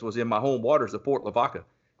in Texas was in my home waters of Port Lavaca.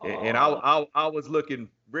 And I was looking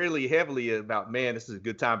really heavily about, man, this is a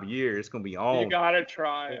good time of year. It's going to be on. You got to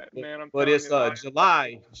try it, man. But it's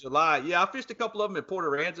July. Yeah, I fished a couple of them at Port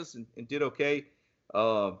Aransas and did okay.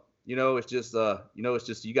 It's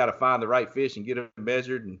just you got to find the right fish and get them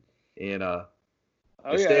measured and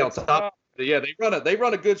stay on top. Yeah, they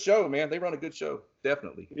run a good show, man. They run a good show,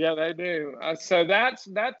 definitely. Yeah, they do. So that's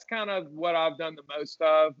kind of what I've done the most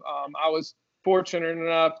of. I was fortunate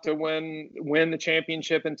enough to win the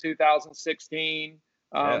championship in 2016,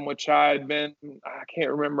 which I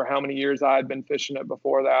can't remember how many years I had been fishing it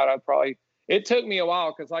before that. It took me a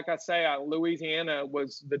while, because like I say, Louisiana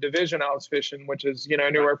was the division I was fishing, which is,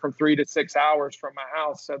 anywhere from 3 to 6 hours from my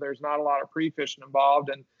house. So there's not a lot of pre-fishing involved.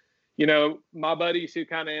 And, my buddies who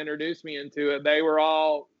kind of introduced me into it, they were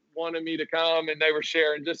all wanted me to come, and they were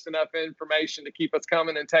sharing just enough information to keep us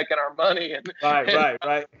coming and taking our money. And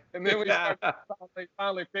right. And then we started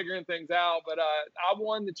finally figuring things out. But I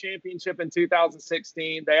won the championship in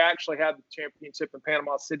 2016. They actually had the championship in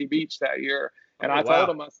Panama City Beach that year. And I told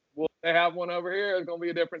them, well, they have one over here. It's going to be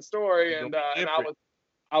a different story. And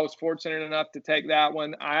I was fortunate enough to take that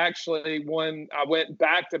one. I actually won. I went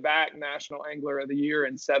back-to-back National Angler of the Year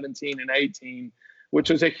in 17 and 18, which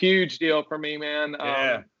was a huge deal for me, man.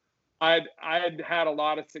 Yeah. I had a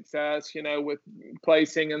lot of success, with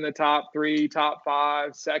placing in the top 3, top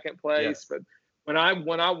 5, second place. Yes. when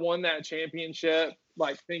I won that championship,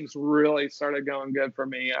 like things really started going good for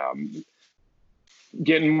me.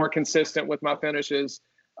 Getting more consistent with my finishes.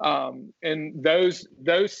 And those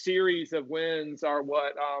series of wins are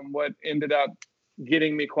what ended up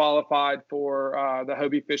getting me qualified for the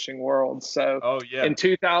Hobie Fishing Worlds. So in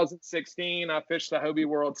 2016, I fished the Hobie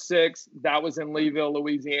World 6. That was in Leeville,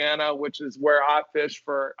 Louisiana, which is where I fished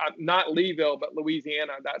for, not Leeville, but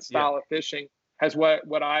Louisiana. That style of fishing has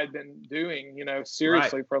what I had been doing,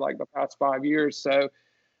 seriously for like the past 5 years. So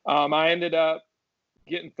I ended up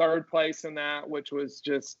getting third place in that, which was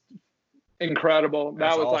just incredible.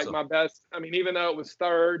 That was awesome. Like my best. I mean, even though it was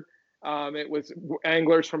third, it was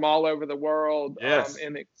anglers from all over the world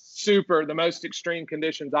in the most extreme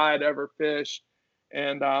conditions I had ever fished.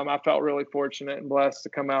 And I felt really fortunate and blessed to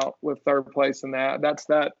come out with third place in that. That's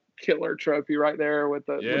that killer trophy right there with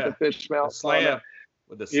the fish mouth. Slam.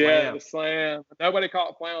 With the slam. Yeah, the slam. Nobody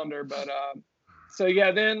caught flounder, but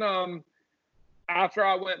then after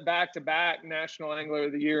I went back-to-back National Angler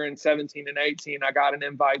of the Year in 17 and 18, I got an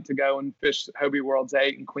invite to go and fish Hobie Worlds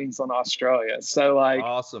 8 in Queensland, Australia. So, like,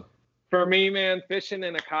 awesome. For me, man, fishing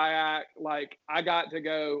in a kayak, like, I got to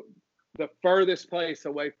go the furthest place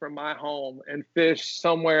away from my home and fish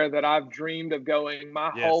somewhere that I've dreamed of going my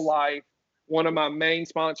whole life. One of my main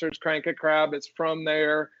sponsors, Crank a Crab, is from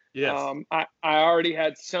there. Yes. I already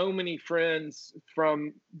had so many friends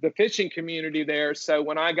from the fishing community there. So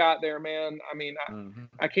when I got there, man, I mean,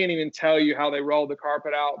 I can't even tell you how they rolled the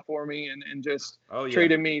carpet out for me and just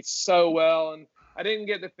treated me so well. And I didn't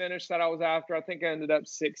get the finish that I was after. I think I ended up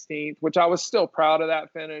 16th, which I was still proud of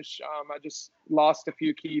that finish. I just lost a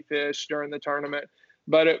few key fish during the tournament.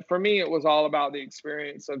 But for me, it was all about the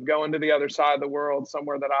experience of going to the other side of the world,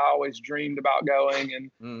 somewhere that I always dreamed about going.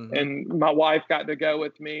 And my wife got to go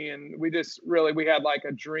with me. And we had like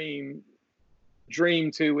a dream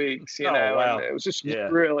 2 weeks, Wow. And it was just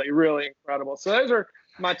really, really incredible. So those are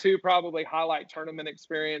my two probably highlight tournament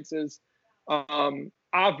experiences.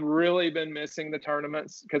 I've really been missing the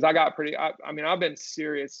tournaments because I've been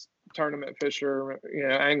serious tournament fisher,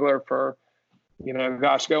 angler for,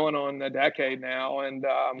 going on a decade now. And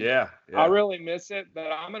I really miss it, but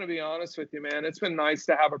I'm going to be honest with you, man. It's been nice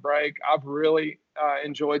to have a break. I've really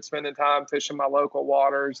enjoyed spending time fishing my local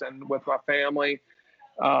waters and with my family.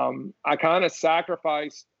 I kind of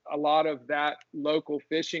sacrificed a lot of that local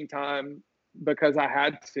fishing time because I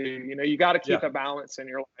had to. You got to keep a balance in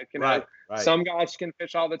your life. Right. Some guys can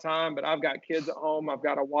fish all the time, but I've got kids at home. I've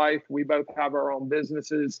got a wife. We both have our own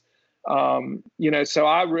businesses. So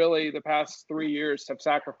I really, the past 3 years, have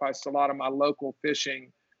sacrificed a lot of my local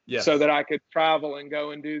fishing so that I could travel and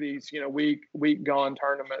go and do these, week gone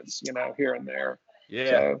tournaments, here and there.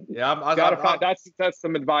 Yeah. So, that's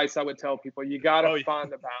some advice I would tell people. You got to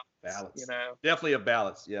find the balance. Definitely a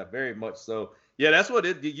balance. Yeah, very much so. Yeah, that's what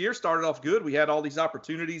the year started off good. We had all these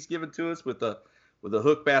opportunities given to us with the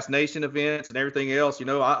Hook Bass Nation events and everything else.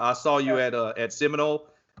 I saw you at Seminole.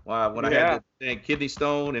 When I had the kidney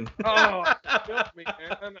stone and it killed me,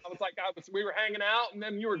 man. I was like, we were hanging out and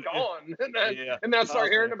then you were gone, and then I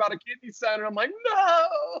started hearing about a kidney stone and I'm like,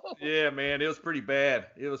 no. Yeah, man, it was pretty bad.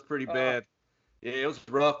 It was pretty bad. Yeah, it was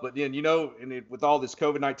rough, but then with all this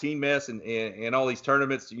COVID-19 mess and all these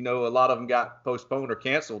tournaments, a lot of them got postponed or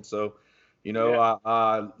canceled. So,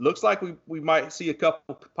 looks like we might see a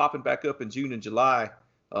couple popping back up in June and July.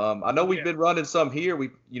 I know we've been running some here.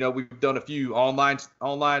 We've done a few online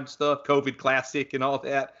stuff, COVID Classic and all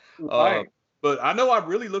that. Right. But I know I'm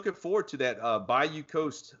really looking forward to that Bayou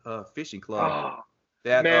Coast Fishing Club.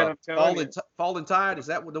 I'm telling you. Fallen Tide, is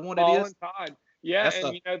that the one it is? Fallen Tide. Yeah,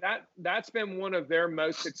 that's been one of their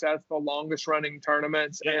most successful, longest running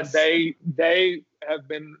tournaments. Yes. And they have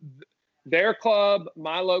been, their club,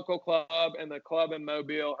 my local club, and the club in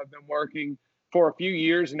Mobile have been working for a few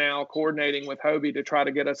years now, coordinating with Hobie to try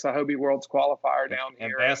to get us a Hobie Worlds qualifier down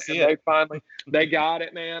here. And they got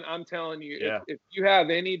it, man. I'm telling you, if you have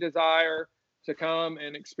any desire to come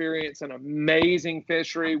and experience an amazing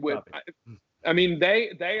fishery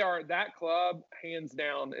they are, that club hands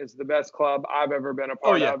down is the best club I've ever been a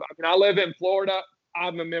part of. I mean, I live in Florida.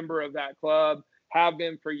 I'm a member of that club, have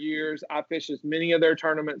been for years. I fish as many of their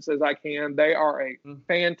tournaments as I can. They are a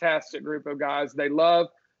fantastic group of guys.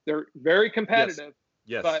 They're very competitive,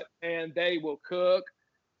 and they will cook.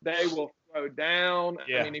 They will throw down.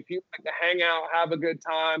 I mean, if you like to hang out, have a good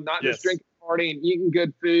time, not just drinking, partying, eating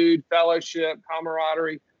good food, fellowship,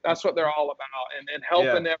 camaraderie, that's what they're all about. And helping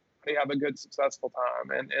everybody have a good, successful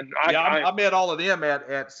time. I met all of them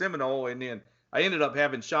at Seminole, and then I ended up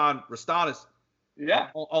having Sean Rastanis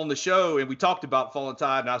on the show, and we talked about Fallen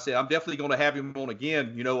Tide, and I said I'm definitely going to have him on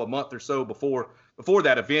again, a month or so before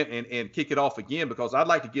that event, and kick it off again, because I'd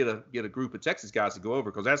like to get a group of Texas guys to go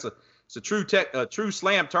over, because it's a true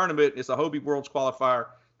slam tournament. It's a Hobie Worlds qualifier.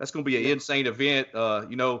 That's going to be an insane event.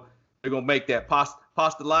 They're going to make that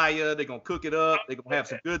pastelaya. They're going to cook it up. They're going to have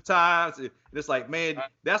some good times. And it's like, man,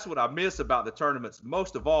 that's what I miss about the tournaments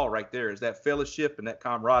most of all right there, is that fellowship and that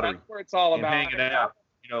camaraderie. That's where it's all about. Hanging out,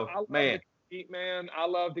 man. Man, I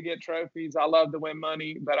love to get trophies. I love to win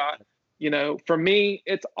money, but for me,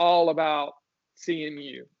 it's all about seeing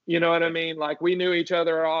you. You know what I mean? Like, we knew each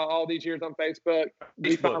other all these years on Facebook.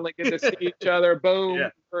 We finally get to see each other. Boom.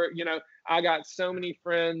 Yeah. I got so many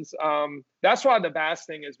friends. That's why the Bass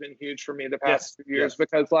thing has been huge for me the past 2 years,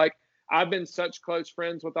 because I've been such close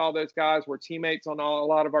friends with all those guys. We're teammates on a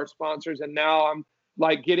lot of our sponsors, and now I'm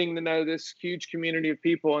getting to know this huge community of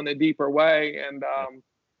people in a deeper way. And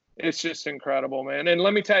it's just incredible, man. And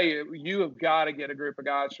let me tell you, you have got to get a group of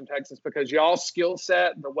guys from Texas, because y'all's skill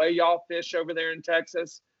set, the way y'all fish over there in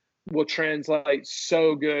Texas, will translate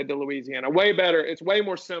so good to Louisiana. Way better. It's way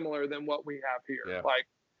more similar than what we have here. Yeah.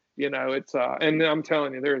 It's and I'm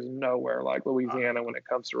telling you, there is nowhere like Louisiana when it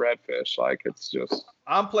comes to redfish. It's just.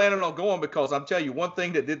 I'm planning on going, because I'm telling you, one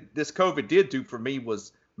thing that this COVID did do for me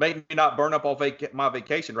was make me not burn up all my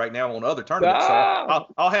vacation right now on other tournaments. So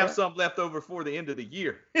I'll have some left over for the end of the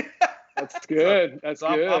year. That's good. That's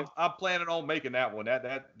good. I'm planning on making that one.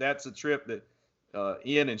 That's a trip that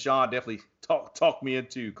Ian and Sean definitely talked me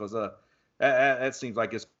into, because that seems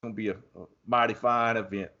like it's going to be a mighty fine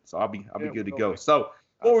event. So I'll be good to go. So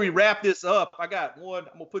before we wrap this up, I got one.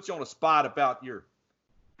 I'm gonna put you on the spot about your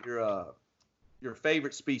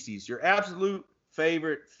favorite species, your absolute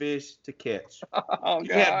favorite fish to catch. Oh,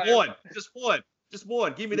 you have one, just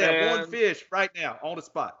one. Give me that one fish right now on the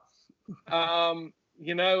spot.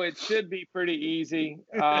 It should be pretty easy,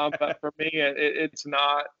 but for me, it's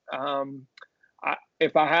not.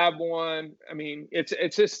 If I have one, I mean,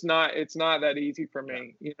 it's just not. It's not that easy for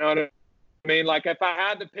me. You know what I mean? Like, if I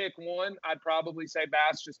had to pick one, I'd probably say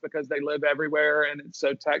bass, just because they live everywhere and it's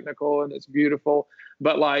so technical and it's beautiful.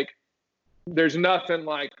 But there's nothing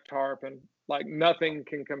like tarpon. Nothing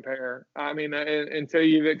can compare. I mean, until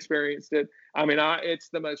you've experienced it. I mean, it's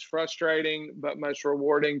the most frustrating but most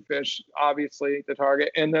rewarding fish, obviously, to target.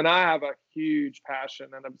 And then I have a huge passion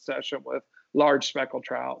and obsession with large speckled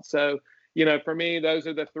trout. So, for me, those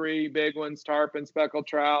are the three big ones: tarpon, speckled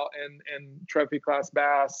trout, and trophy class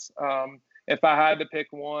bass. If I had to pick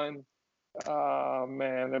one,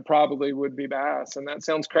 man, it probably would be bass. And that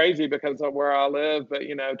sounds crazy because of where I live, but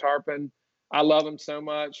tarpon, I love them so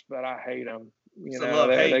much, but I hate them. It's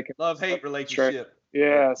a love-hate relationship.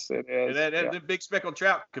 Yes, it is. And the big speckled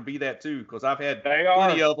trout could be that too, because I've had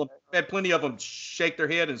plenty of them. Had plenty of them shake their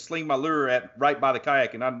head and sling my lure right by the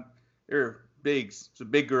kayak, and they're big, some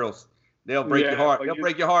big girls. They'll break your heart. They'll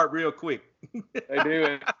break your heart real quick. They do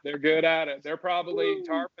it. They're good at it. They're probably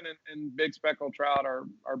tarpon and big speckled trout are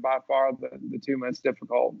by far the two most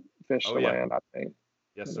difficult fish to land, I think.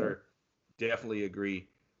 Yes, sir. Definitely agree.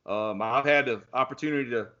 I've had the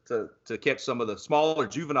opportunity to catch some of the smaller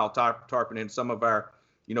juvenile tarpon in some of our,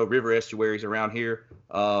 river estuaries around here.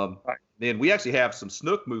 Then we actually have some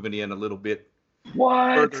snook moving in a little bit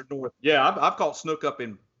further north. Yeah, I've caught snook up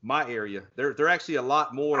in my area. They're actually a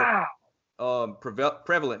lot more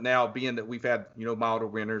prevalent now, being that we've had milder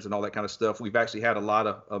winters and all that kind of stuff. We've actually had a lot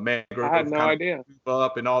of mangrove. I had no idea.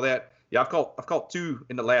 Up and all that. Yeah, I've caught two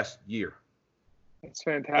in the last year. It's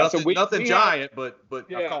fantastic. Nothing giant, but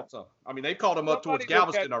I've caught some. I mean, they've caught them up towards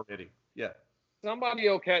Galveston already. Yeah. Somebody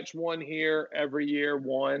will catch one here every year,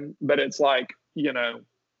 but it's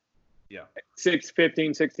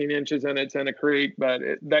 15, 16 inches, and it's in a creek. But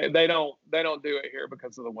they don't do it here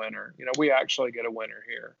because of the winter. We actually get a winter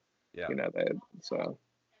here. Yeah. So.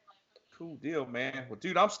 Cool deal, man. Well,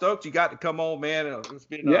 dude, I'm stoked you got to come on, man. It's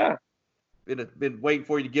been been waiting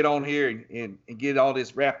for you to get on here and get all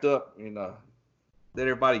this wrapped up and let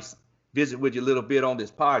everybody visit with you a little bit on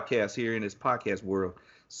this podcast here in this podcast world.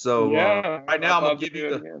 So right now I'm gonna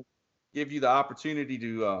give you the opportunity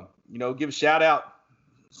to give a shout out,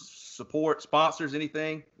 support, sponsors,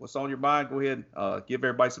 anything. What's on your mind? Go ahead and give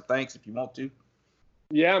everybody some thanks if you want to.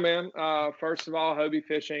 Yeah, man. First of all, Hobie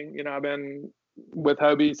Fishing. I've been with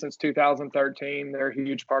Hobie since 2013. They're a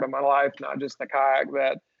huge part of my life, not just the kayak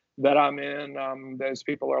that I'm in. Those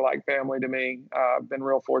people are like family to me. I've been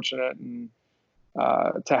real fortunate and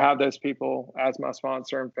to have those people as my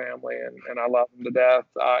sponsor and family, and I love them to death.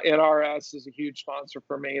 NRS is a huge sponsor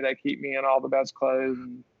for me. They keep me in all the best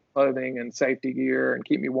clothing and safety gear and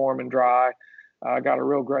keep me warm and dry. I got a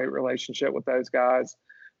real great relationship with those guys.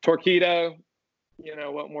 Torqeedo,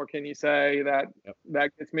 what more can you say? That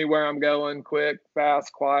gets me where I'm going: quick,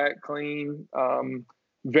 fast, quiet, clean.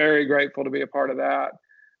 Very grateful to be a part of that.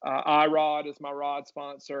 iRod is my rod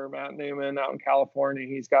sponsor, Matt Newman out in California.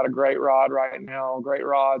 He's got a great rod right now, great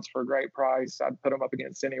rods for a great price. I'd put them up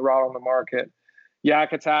against any rod on the market.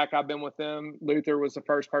 Yak Attack, I've been with them. Luther was the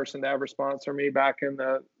first person to ever sponsor me back in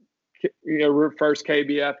the first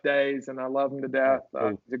KBF days, and I love him to death.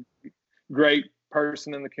 He's a great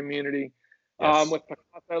person in the community. Yes. With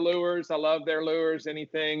Picasso lures, I love their lures.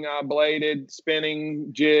 Anything bladed, spinning,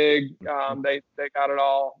 jig, they got it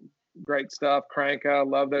all. Great stuff. Cranka,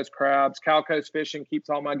 love those crabs. Cal Coast Fishing keeps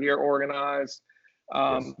all my gear organized.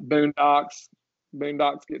 Yes. Boondocks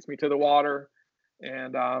gets me to the water,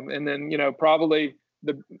 and then probably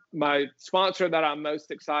my sponsor that I'm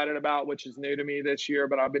most excited about, which is new to me this year,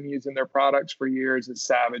 but I've been using their products for years, is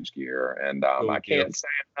Savage Gear, and I can't say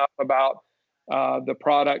enough about the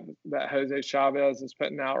product that Jose Chavez is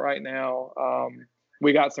putting out right now.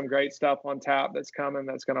 We got some great stuff on tap that's coming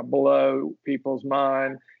that's going to blow people's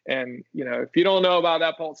mind. And, if you don't know about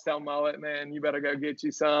that Pulse Tail mullet, man, you better go get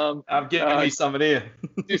you some. I'm getting me some of them.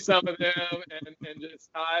 Do some of them and just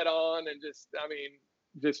tie it on and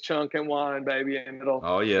just chunk and wind, baby. And it'll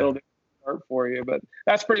do work for you. But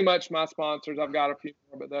that's pretty much my sponsors. I've got a few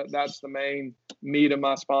more, but that's the main meat of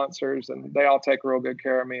my sponsors. And they all take real good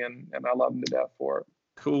care of me, and I love them to death for it.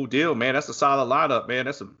 Cool deal, man. That's a solid lineup, man.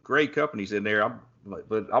 That's some great companies in there.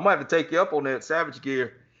 But I'm gonna have to take you up on that Savage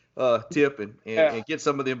Gear tip and get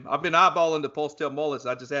some of them. I've been eyeballing the Pulse Tail mullets.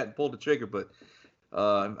 I just hadn't pulled the trigger, but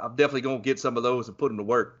I'm definitely gonna get some of those and put them to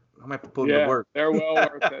work. I'm gonna have to put them to work. They're well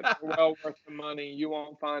worth it. They're well worth the money. You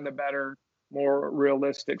won't find a better, more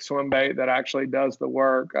realistic swim bait that actually does the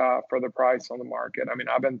work for the price on the market. I mean,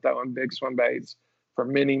 I've been throwing big swim baits for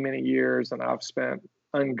many, many years, and I've spent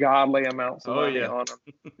ungodly amounts of money on them.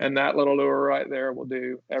 And that little lure right there will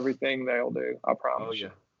do everything they'll do. I promise. Oh, yeah.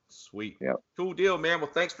 Sweet. Yep. Cool deal, man.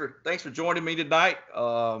 Well, thanks for joining me tonight.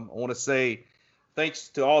 I want to say thanks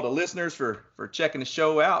to all the listeners for checking the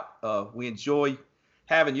show out. We enjoy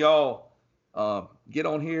having y'all get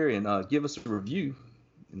on here and give us a review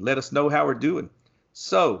and let us know how we're doing.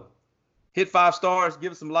 So hit 5 stars,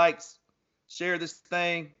 give us some likes, share this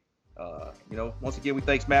thing. Once again, we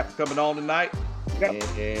thanks Matt for coming on tonight. Yep.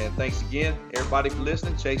 And thanks again, everybody, for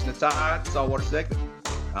listening. Chasing the Tide, Saltwater Segment.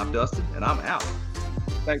 I'm Dustin, and I'm out.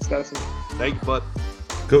 Thanks, Dustin. Thank you, bud.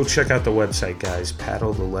 Go check out the website, guys.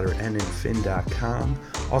 Paddle, the letter N, and fin.com.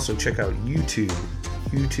 Also, check out YouTube,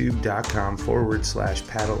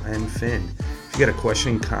 youtube.com/paddle and fin. If you got a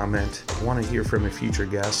question, comment, want to hear from a future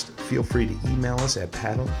guest, feel free to email us at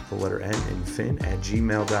paddle, the letter N, and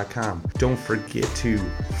fin@gmail.com. Don't forget to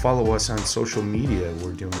follow us on social media.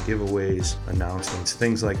 We're doing giveaways, announcements,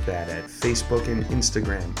 things like that at Facebook and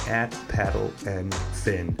Instagram at paddle and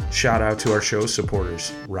fin. Shout out to our show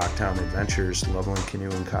supporters: Rocktown Adventures, Loveland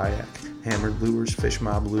Canoe and Kayak, Hammered Lures, Fish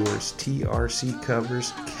Mob Lures, TRC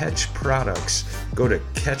Covers, Catch Products. Go to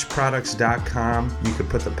catchproducts.com. You can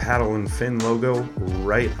put the paddle and fin logo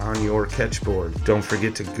right on your catch board. Don't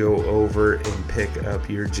forget to go over and pick up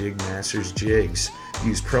your Jig Masters jigs.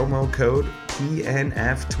 Use promo code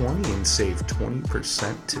PNF20 and save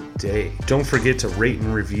 20% today. Don't forget to rate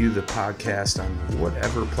and review the podcast on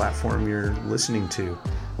whatever platform you're listening to.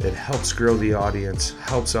 It helps grow the audience,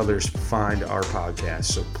 helps others find our podcast.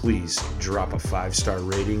 So please drop a 5-star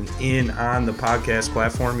rating in on the podcast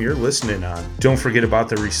platform you're listening on. Don't forget about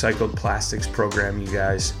the recycled plastics program, you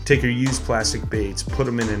guys. Take your used plastic baits, put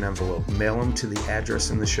them in an envelope, mail them to the address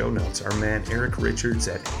in the show notes. Our man Eric Richards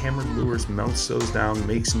at Hammered Lures melts those down,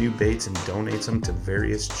 makes new baits, and donates them to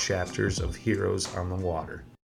various chapters of Heroes on the Water.